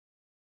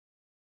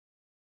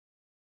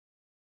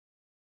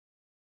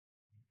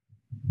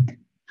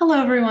Hello,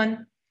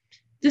 everyone.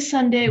 This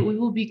Sunday, we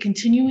will be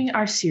continuing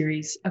our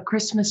series, A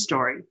Christmas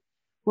Story,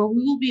 where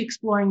we will be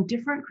exploring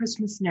different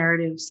Christmas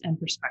narratives and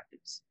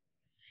perspectives.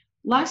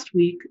 Last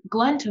week,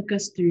 Glenn took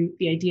us through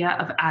the idea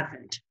of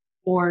Advent,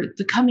 or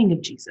the coming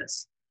of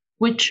Jesus,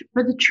 which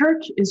for the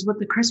church is what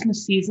the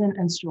Christmas season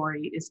and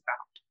story is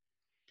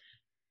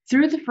about.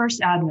 Through the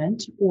first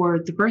Advent, or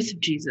the birth of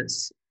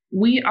Jesus,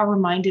 we are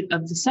reminded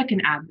of the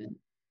second Advent,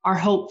 our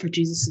hope for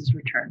Jesus'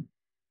 return.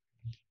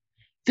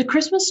 The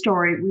Christmas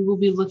story we will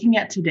be looking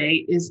at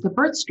today is the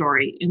birth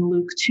story in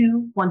Luke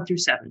 2, 1 through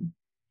 7.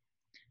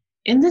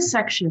 In this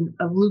section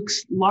of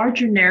Luke's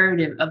larger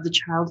narrative of the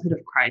childhood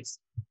of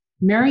Christ,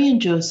 Mary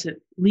and Joseph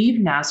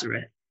leave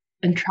Nazareth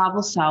and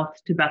travel south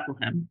to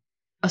Bethlehem,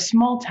 a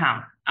small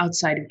town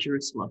outside of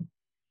Jerusalem.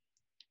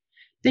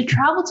 They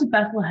travel to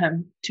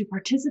Bethlehem to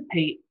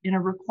participate in a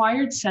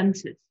required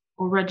census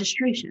or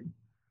registration,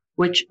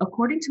 which,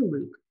 according to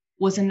Luke,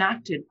 was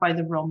enacted by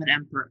the Roman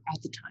emperor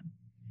at the time.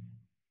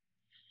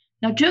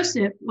 Now,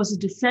 Joseph was a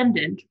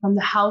descendant from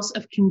the house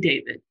of King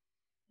David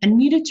and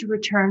needed to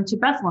return to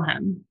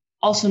Bethlehem,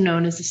 also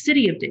known as the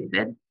city of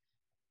David,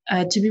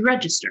 to be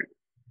registered.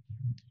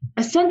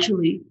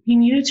 Essentially, he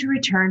needed to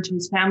return to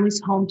his family's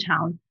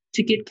hometown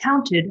to get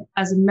counted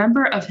as a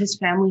member of his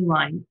family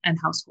line and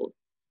household.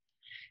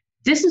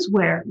 This is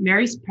where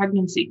Mary's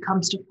pregnancy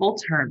comes to full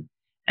term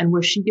and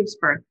where she gives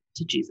birth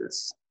to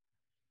Jesus.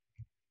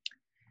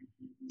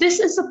 This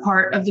is a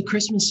part of the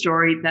Christmas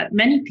story that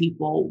many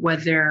people,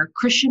 whether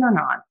Christian or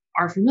not,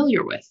 are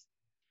familiar with.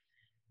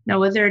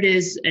 Now, whether it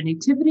is a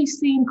nativity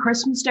scene,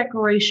 Christmas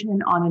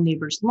decoration on a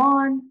neighbor's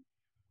lawn,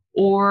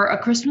 or a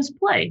Christmas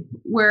play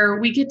where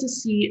we get to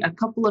see a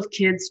couple of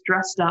kids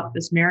dressed up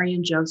as Mary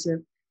and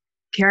Joseph,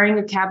 carrying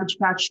a Cabbage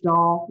Patch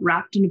doll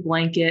wrapped in a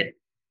blanket,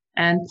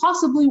 and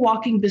possibly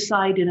walking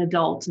beside an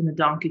adult in a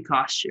donkey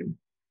costume.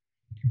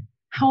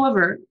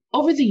 However,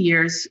 over the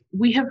years,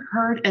 we have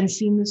heard and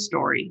seen the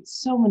story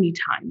so many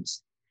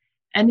times,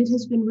 and it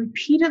has been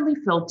repeatedly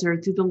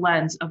filtered through the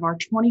lens of our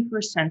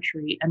 21st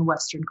century and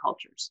Western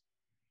cultures.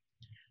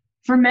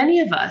 For many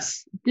of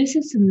us, this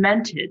has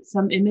cemented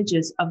some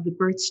images of the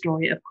birth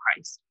story of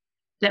Christ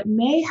that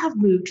may have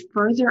moved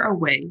further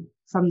away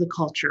from the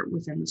culture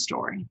within the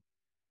story.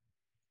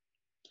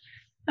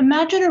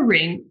 Imagine a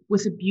ring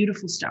with a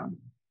beautiful stone.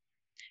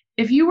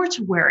 If you were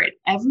to wear it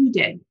every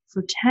day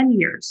for 10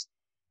 years,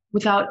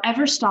 without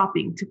ever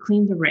stopping to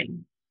clean the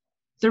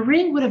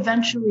ring would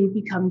eventually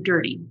become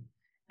dirty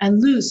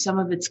and lose some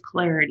of its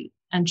clarity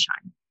and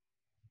shine.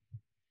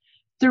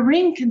 The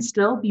ring can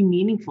still be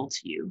meaningful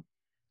to you,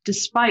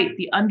 despite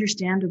the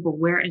understandable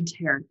wear and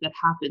tear that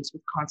happens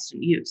with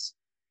constant use.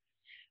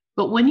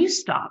 But when you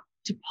stop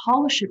to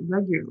polish it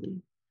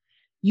regularly,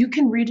 you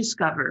can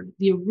rediscover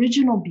the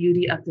original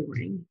beauty of the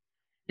ring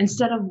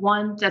instead of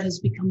one that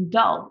has become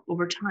dull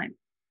over time.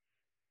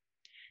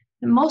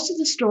 And most of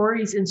the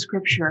stories in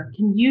Scripture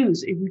can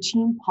use a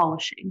routine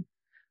polishing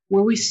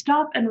where we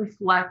stop and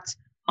reflect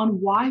on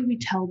why we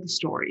tell the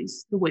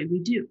stories the way we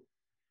do.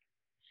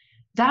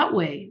 That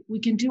way, we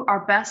can do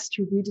our best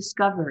to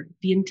rediscover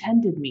the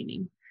intended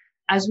meaning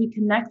as we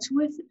connect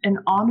with and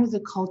honor the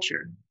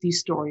culture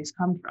these stories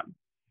come from.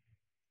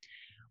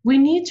 We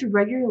need to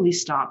regularly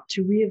stop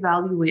to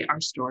reevaluate our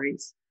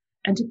stories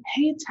and to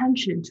pay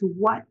attention to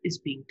what is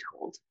being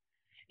told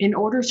in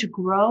order to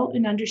grow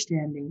in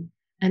understanding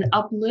and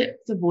uplift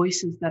the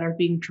voices that are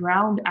being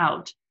drowned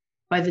out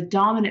by the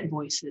dominant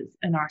voices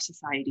in our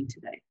society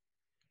today.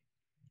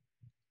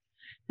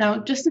 Now,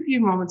 just a few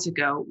moments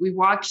ago, we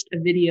watched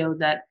a video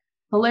that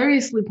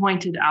hilariously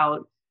pointed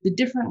out the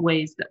different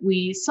ways that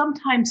we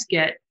sometimes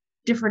get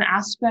different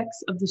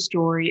aspects of the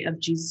story of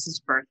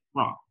Jesus' birth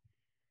wrong.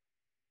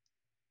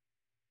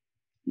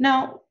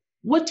 Now,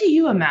 what do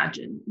you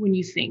imagine when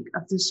you think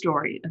of the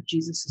story of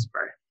Jesus'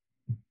 birth?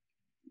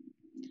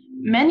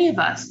 Many of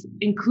us,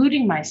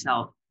 including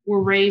myself,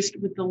 were raised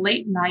with the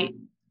late night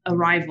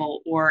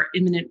arrival or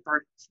imminent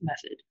birth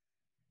method.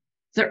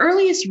 The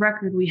earliest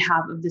record we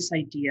have of this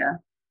idea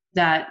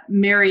that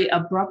Mary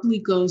abruptly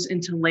goes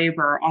into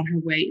labor on her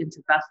way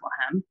into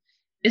Bethlehem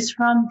is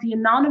from the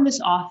anonymous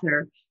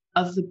author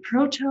of the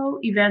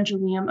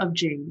Proto-Evangelium of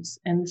James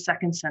in the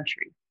 2nd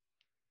century.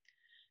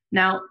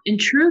 Now, in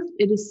truth,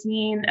 it is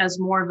seen as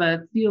more of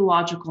a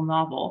theological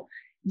novel,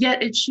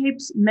 yet it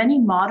shapes many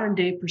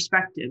modern-day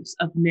perspectives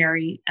of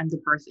Mary and the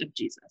birth of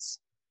Jesus.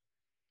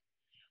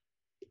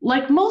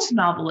 Like most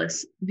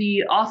novelists,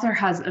 the author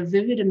has a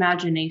vivid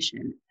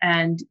imagination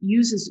and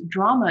uses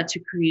drama to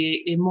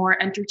create a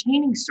more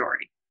entertaining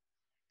story.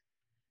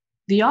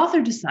 The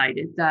author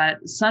decided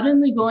that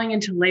suddenly going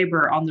into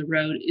labor on the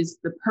road is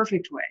the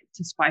perfect way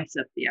to spice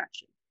up the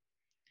action.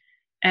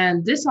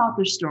 And this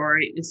author's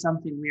story is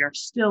something we are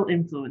still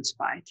influenced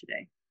by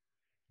today.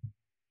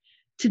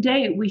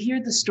 Today, we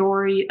hear the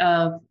story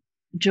of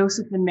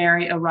Joseph and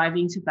Mary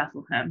arriving to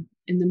Bethlehem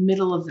in the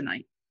middle of the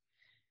night.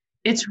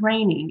 It's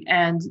raining,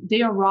 and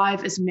they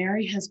arrive as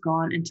Mary has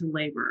gone into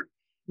labor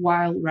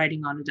while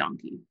riding on a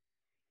donkey.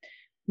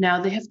 Now,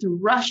 they have to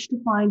rush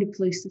to find a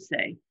place to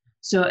stay,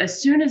 So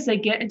as soon as they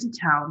get into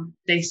town,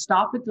 they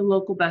stop at the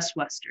local Best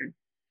Western.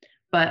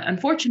 But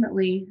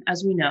unfortunately,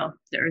 as we know,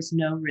 there is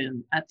no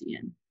room at the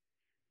inn.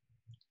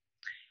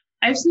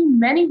 I've seen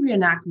many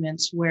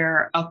reenactments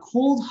where a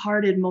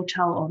cold-hearted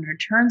motel owner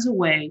turns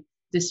away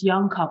this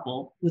young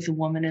couple with a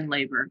woman in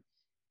labor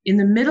in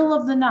the middle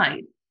of the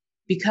night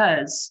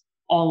because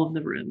all of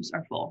the rooms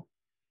are full.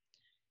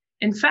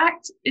 In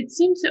fact, it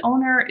seems the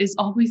owner is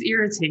always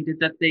irritated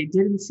that they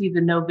didn't see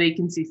the no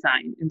vacancy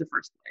sign in the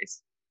first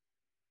place.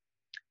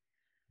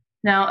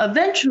 Now,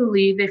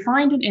 eventually, they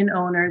find an inn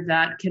owner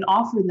that can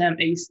offer them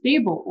a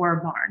stable or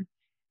a barn.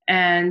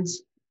 And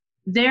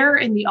there,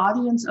 in the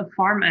audience of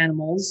farm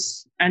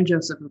animals, and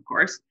Joseph, of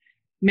course,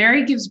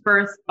 Mary gives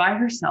birth by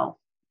herself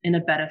in a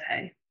bed of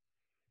hay.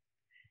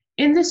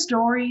 In this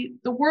story,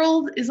 the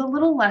world is a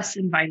little less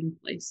inviting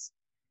place,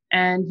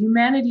 and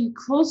humanity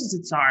closes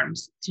its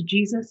arms to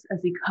Jesus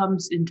as he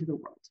comes into the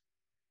world.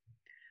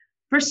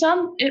 For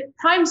some, it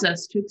primes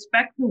us to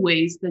expect the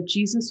ways that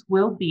Jesus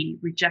will be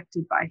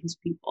rejected by his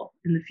people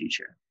in the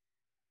future.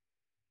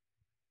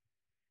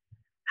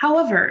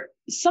 However,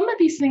 some of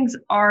these things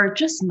are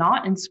just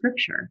not in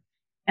Scripture,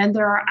 and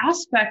there are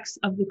aspects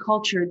of the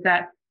culture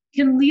that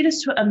can lead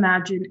us to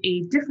imagine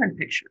a different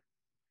picture.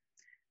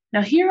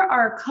 Now, here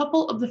are a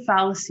couple of the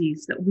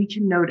fallacies that we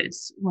can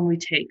notice when we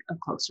take a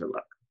closer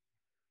look.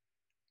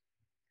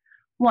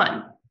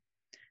 1.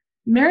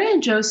 Mary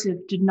and Joseph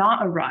did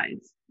not arrive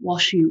while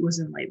she was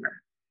in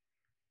labor.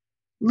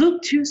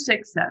 Luke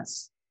 2:6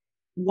 says,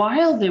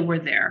 while they were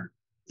there,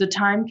 the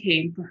time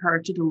came for her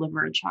to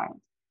deliver a child.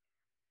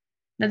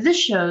 Now, this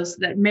shows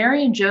that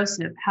Mary and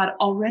Joseph had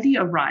already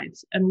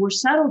arrived and were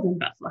settled in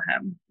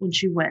Bethlehem when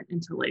she went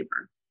into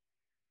labor.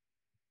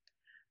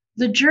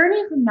 The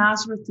journey from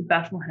Nazareth to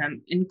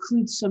Bethlehem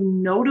includes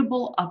some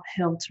notable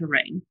uphill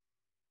terrain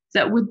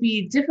that would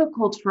be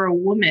difficult for a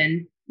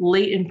woman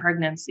late in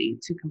pregnancy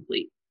to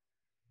complete.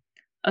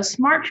 A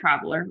smart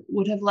traveler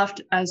would have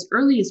left as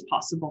early as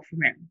possible for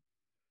Mary.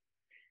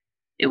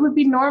 It would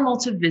be normal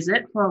to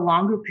visit for a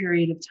longer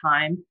period of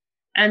time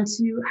and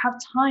to have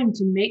time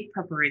to make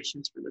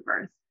preparations for the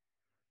birth.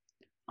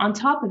 On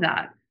top of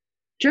that,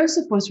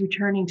 Joseph was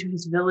returning to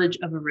his village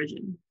of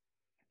origin.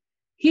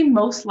 He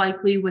most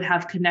likely would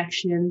have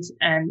connections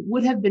and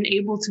would have been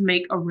able to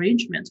make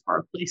arrangements for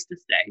a place to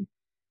stay,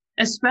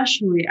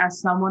 especially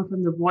as someone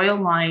from the royal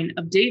line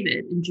of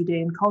David in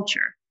Judean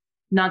culture,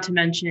 not to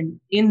mention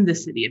in the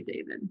city of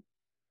David.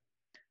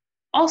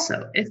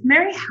 Also, if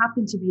Mary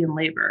happened to be in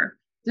labor,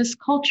 this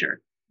culture,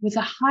 with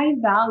a high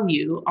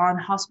value on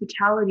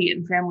hospitality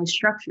and family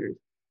structures,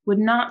 would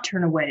not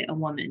turn away a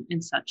woman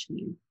in such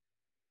need.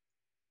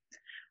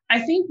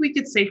 I think we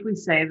could safely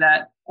say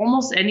that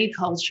almost any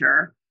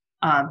culture,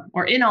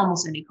 or in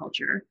almost any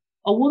culture,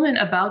 a woman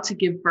about to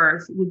give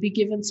birth would be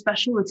given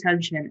special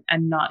attention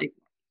and not ignored.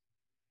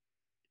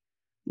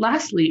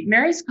 Lastly,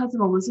 Mary's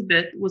cousin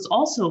Elizabeth was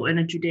also in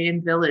a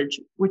Judean village,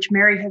 which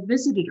Mary had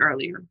visited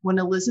earlier when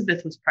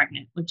Elizabeth was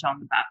pregnant with John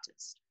the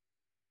Baptist.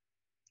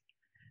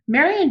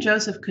 Mary and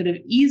Joseph could have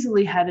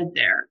easily headed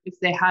there if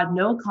they had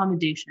no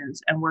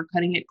accommodations and were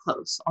cutting it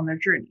close on their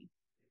journey.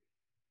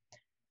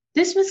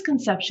 This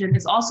misconception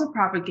is also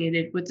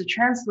propagated with the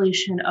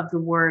translation of the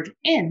word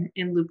inn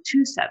in Luke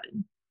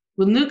 2:7,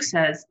 when Luke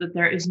says that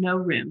there is no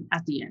room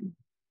at the inn.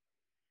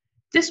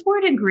 This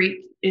word in Greek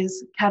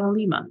is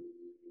katalima,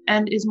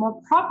 and is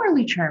more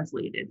properly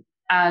translated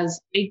as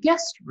a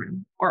guest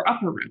room or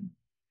upper room.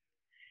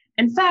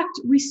 In fact,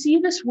 we see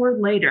this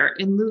word later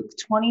in Luke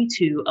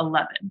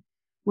 22:11,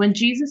 when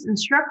Jesus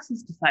instructs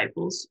his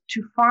disciples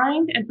to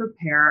find and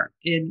prepare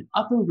an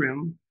upper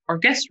room or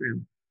guest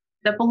room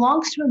that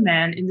belongs to a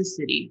man in the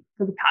city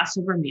for the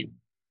Passover meal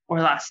or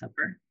Last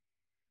Supper.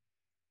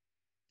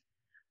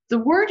 The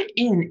word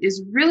inn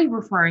is really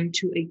referring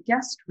to a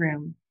guest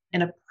room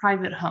in a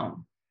private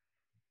home.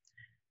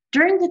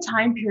 During the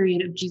time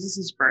period of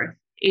Jesus' birth,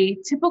 a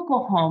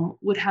typical home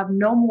would have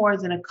no more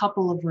than a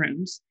couple of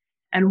rooms,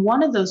 and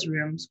one of those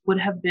rooms would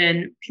have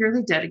been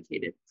purely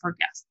dedicated for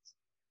guests.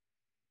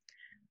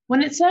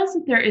 When it says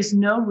that there is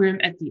no room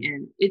at the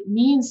inn, it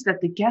means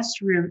that the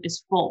guest room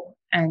is full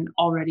and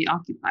already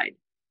occupied.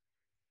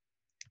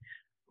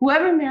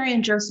 Whoever Mary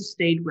and Joseph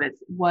stayed with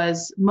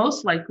was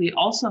most likely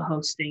also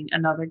hosting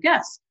another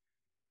guest,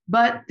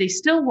 but they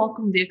still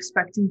welcomed the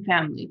expecting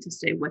family to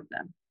stay with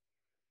them.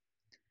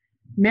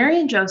 Mary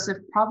and Joseph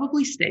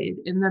probably stayed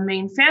in the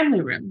main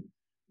family room,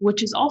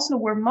 which is also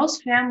where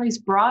most families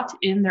brought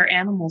in their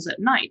animals at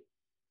night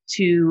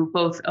to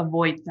both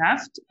avoid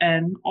theft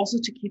and also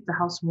to keep the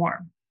house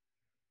warm.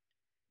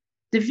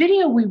 The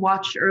video we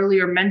watched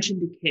earlier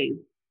mentioned a cave,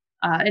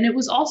 and it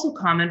was also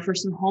common for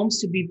some homes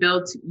to be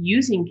built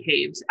using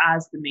caves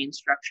as the main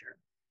structure.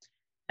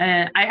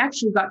 I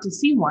actually got to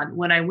see one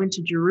when I went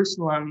to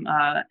Jerusalem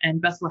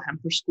and Bethlehem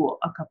for school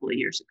a couple of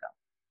years ago.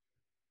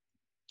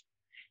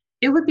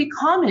 It would be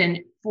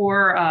common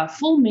for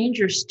full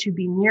mangers to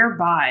be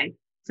nearby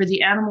for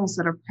the animals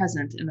that are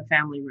present in the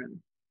family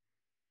room.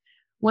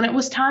 When it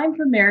was time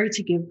for Mary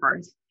to give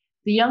birth,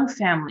 the young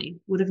family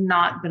would have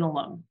not been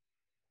alone.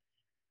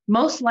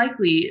 Most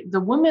likely,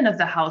 the women of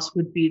the house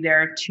would be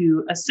there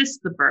to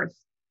assist the birth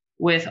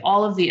with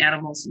all of the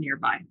animals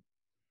nearby.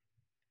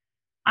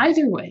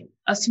 Either way,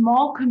 a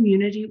small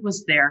community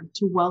was there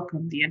to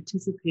welcome the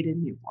anticipated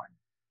newborn.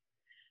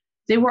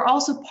 They were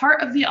also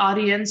part of the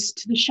audience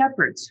to the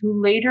shepherds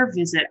who later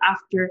visit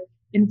after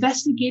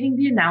investigating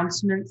the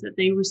announcements that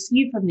they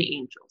received from the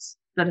angels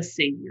that a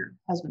Savior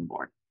has been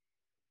born.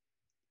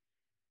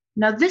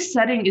 Now, this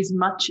setting is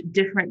much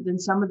different than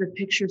some of the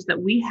pictures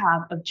that we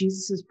have of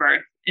Jesus'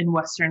 birth in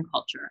Western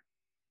culture.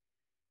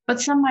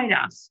 But some might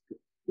ask,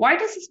 why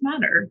does this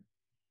matter?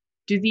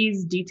 Do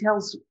these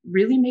details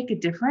really make a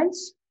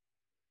difference?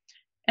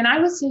 And I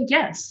would say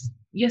yes,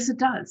 it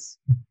does.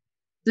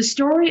 The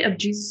story of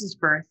Jesus'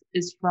 birth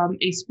is from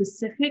a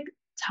specific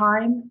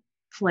time,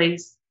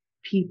 place,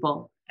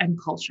 people, and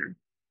culture.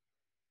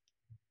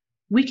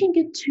 We can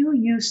get too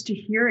used to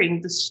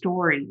hearing the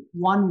story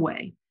one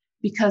way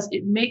because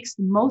it makes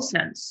the most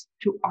sense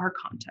to our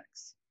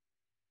context.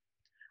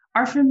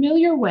 Our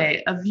familiar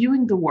way of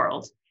viewing the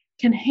world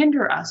can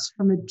hinder us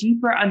from a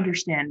deeper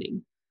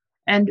understanding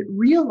and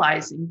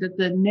realizing that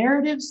the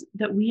narratives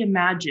that we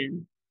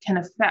imagine can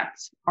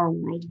affect our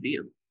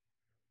worldview.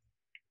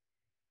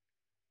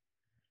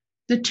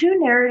 The two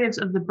narratives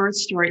of the birth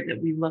story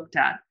that we looked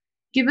at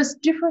give us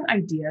different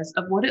ideas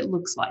of what it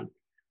looks like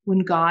when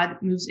God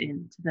moves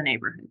into the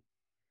neighborhood.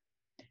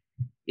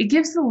 It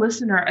gives the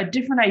listener a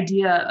different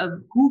idea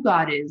of who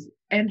God is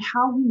and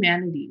how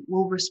humanity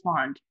will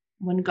respond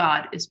when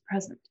God is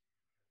present.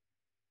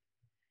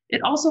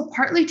 It also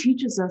partly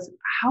teaches us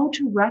how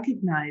to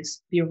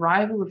recognize the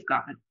arrival of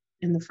God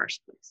in the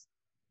first place.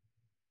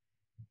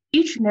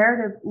 Each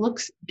narrative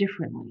looks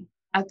differently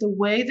at the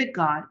way that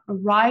God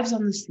arrives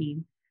on the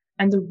scene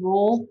and the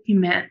role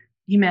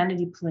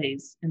humanity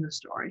plays in the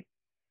story.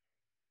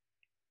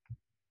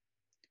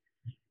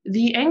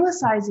 The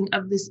anglicizing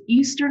of this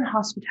Eastern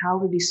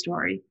hospitality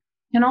story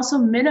can also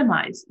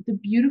minimize the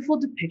beautiful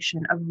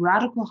depiction of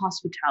radical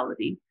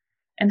hospitality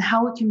and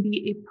how it can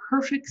be a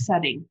perfect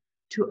setting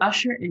to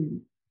usher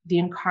in the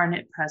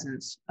incarnate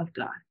presence of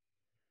God.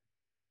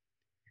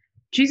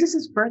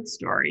 Jesus' birth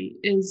story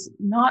is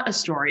not a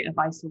story of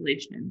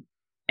isolation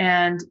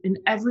and an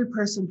every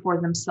person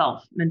for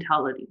themselves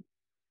mentality.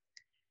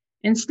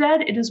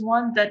 Instead, it is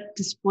one that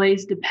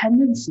displays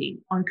dependency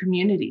on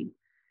community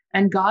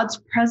and God's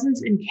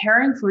presence in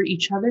caring for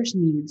each other's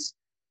needs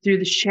through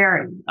the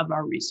sharing of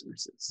our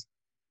resources.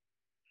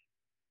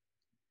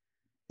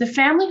 The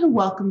family who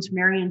welcomed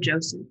Mary and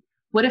Joseph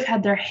would have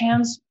had their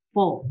hands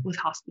full with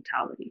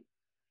hospitality.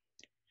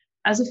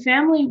 As a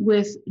family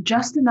with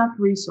just enough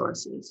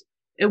resources,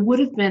 it would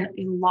have been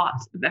a lot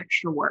of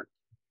extra work.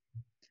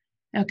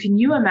 Now, can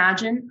you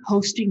imagine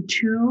hosting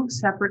two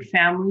separate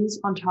families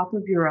on top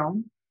of your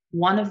own,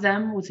 one of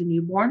them with a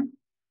newborn?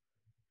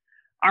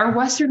 Our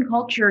Western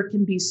culture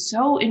can be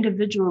so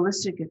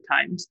individualistic at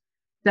times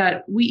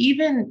that we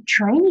even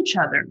train each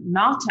other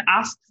not to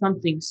ask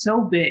something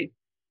so big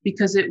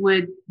because it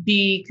would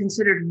be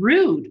considered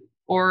rude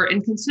or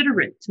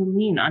inconsiderate to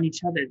lean on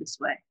each other this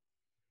way.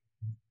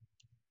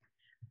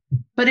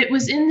 But it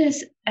was in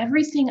this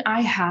everything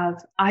I have,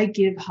 I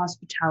give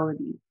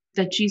hospitality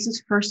that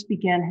Jesus first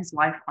began his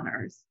life on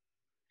earth.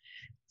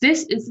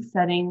 This is the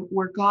setting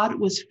where God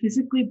was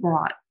physically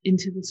brought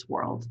into this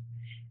world.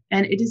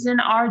 And it is in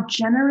our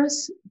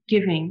generous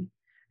giving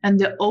and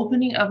the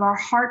opening of our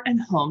heart and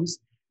homes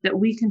that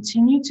we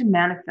continue to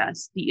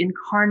manifest the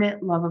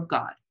incarnate love of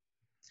God,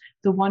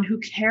 the one who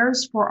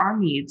cares for our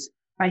needs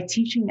by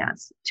teaching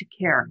us to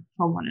care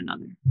for one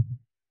another.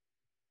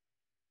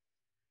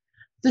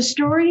 The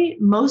story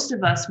most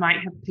of us might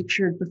have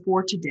pictured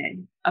before today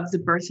of the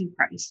birth of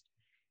Christ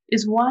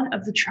is one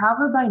of the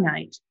traveler by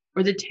night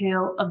or the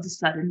tale of the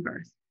sudden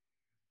birth.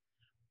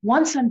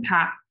 Once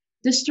unpacked,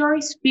 this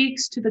story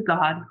speaks to the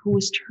God who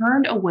was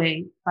turned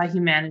away by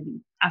humanity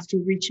after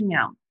reaching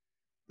out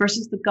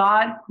versus the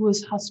God who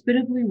was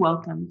hospitably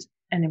welcomed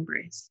and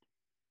embraced.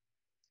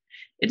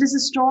 It is a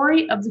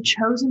story of the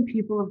chosen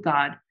people of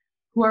God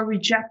who are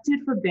rejected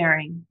for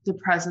bearing the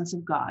presence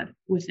of God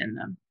within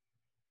them.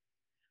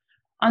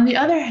 On the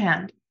other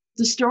hand,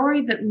 the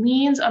story that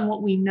leans on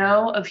what we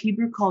know of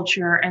Hebrew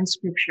culture and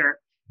scripture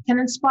can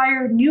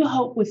inspire new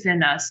hope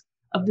within us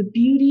of the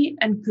beauty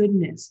and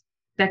goodness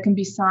that can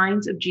be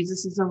signs of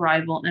Jesus'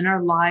 arrival in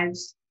our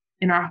lives,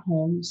 in our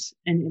homes,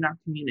 and in our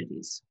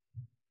communities.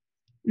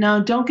 Now,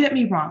 don't get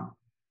me wrong.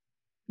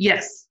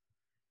 Yes,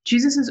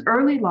 Jesus'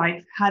 early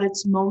life had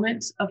its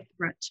moments of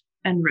threat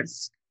and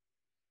risk.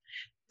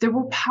 There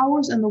were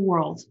powers in the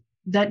world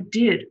that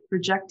did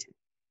reject him.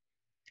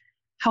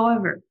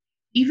 However,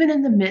 even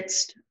in the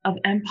midst of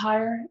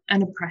empire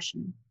and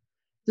oppression,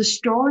 the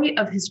story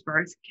of his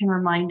birth can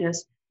remind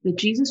us that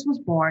Jesus was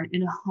born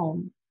in a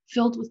home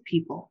filled with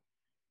people,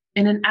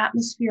 in an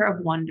atmosphere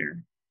of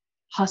wonder,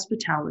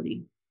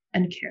 hospitality,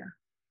 and care.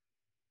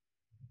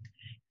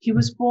 He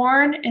was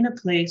born in a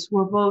place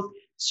where both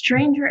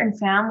stranger and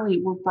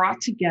family were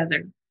brought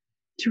together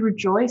to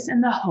rejoice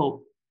in the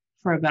hope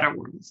for a better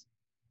world.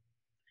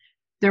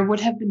 There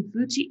would have been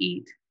food to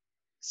eat,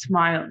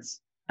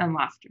 smiles, and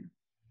laughter.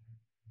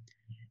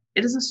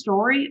 It is a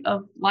story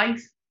of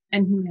life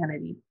and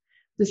humanity,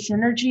 the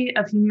synergy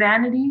of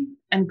humanity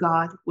and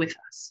God with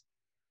us.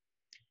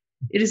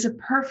 It is a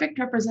perfect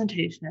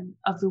representation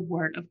of the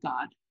Word of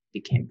God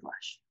became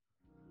flesh.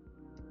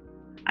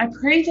 I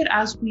pray that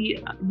as we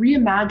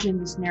reimagine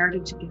this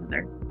narrative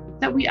together,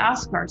 that we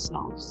ask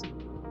ourselves,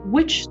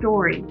 which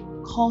story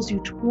calls you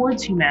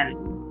towards humanity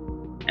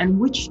and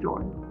which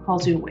story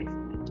calls you away from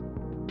it?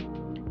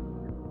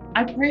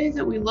 I pray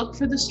that we look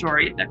for the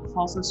story that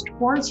calls us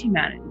towards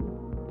humanity,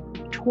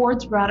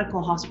 towards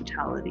radical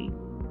hospitality,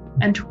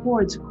 and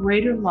towards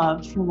greater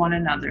love for one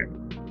another,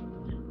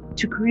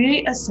 to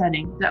create a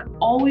setting that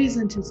always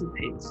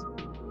anticipates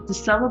the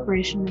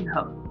celebration and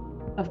hope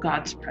of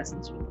God's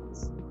presence with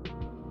us.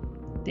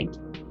 Thank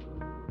you.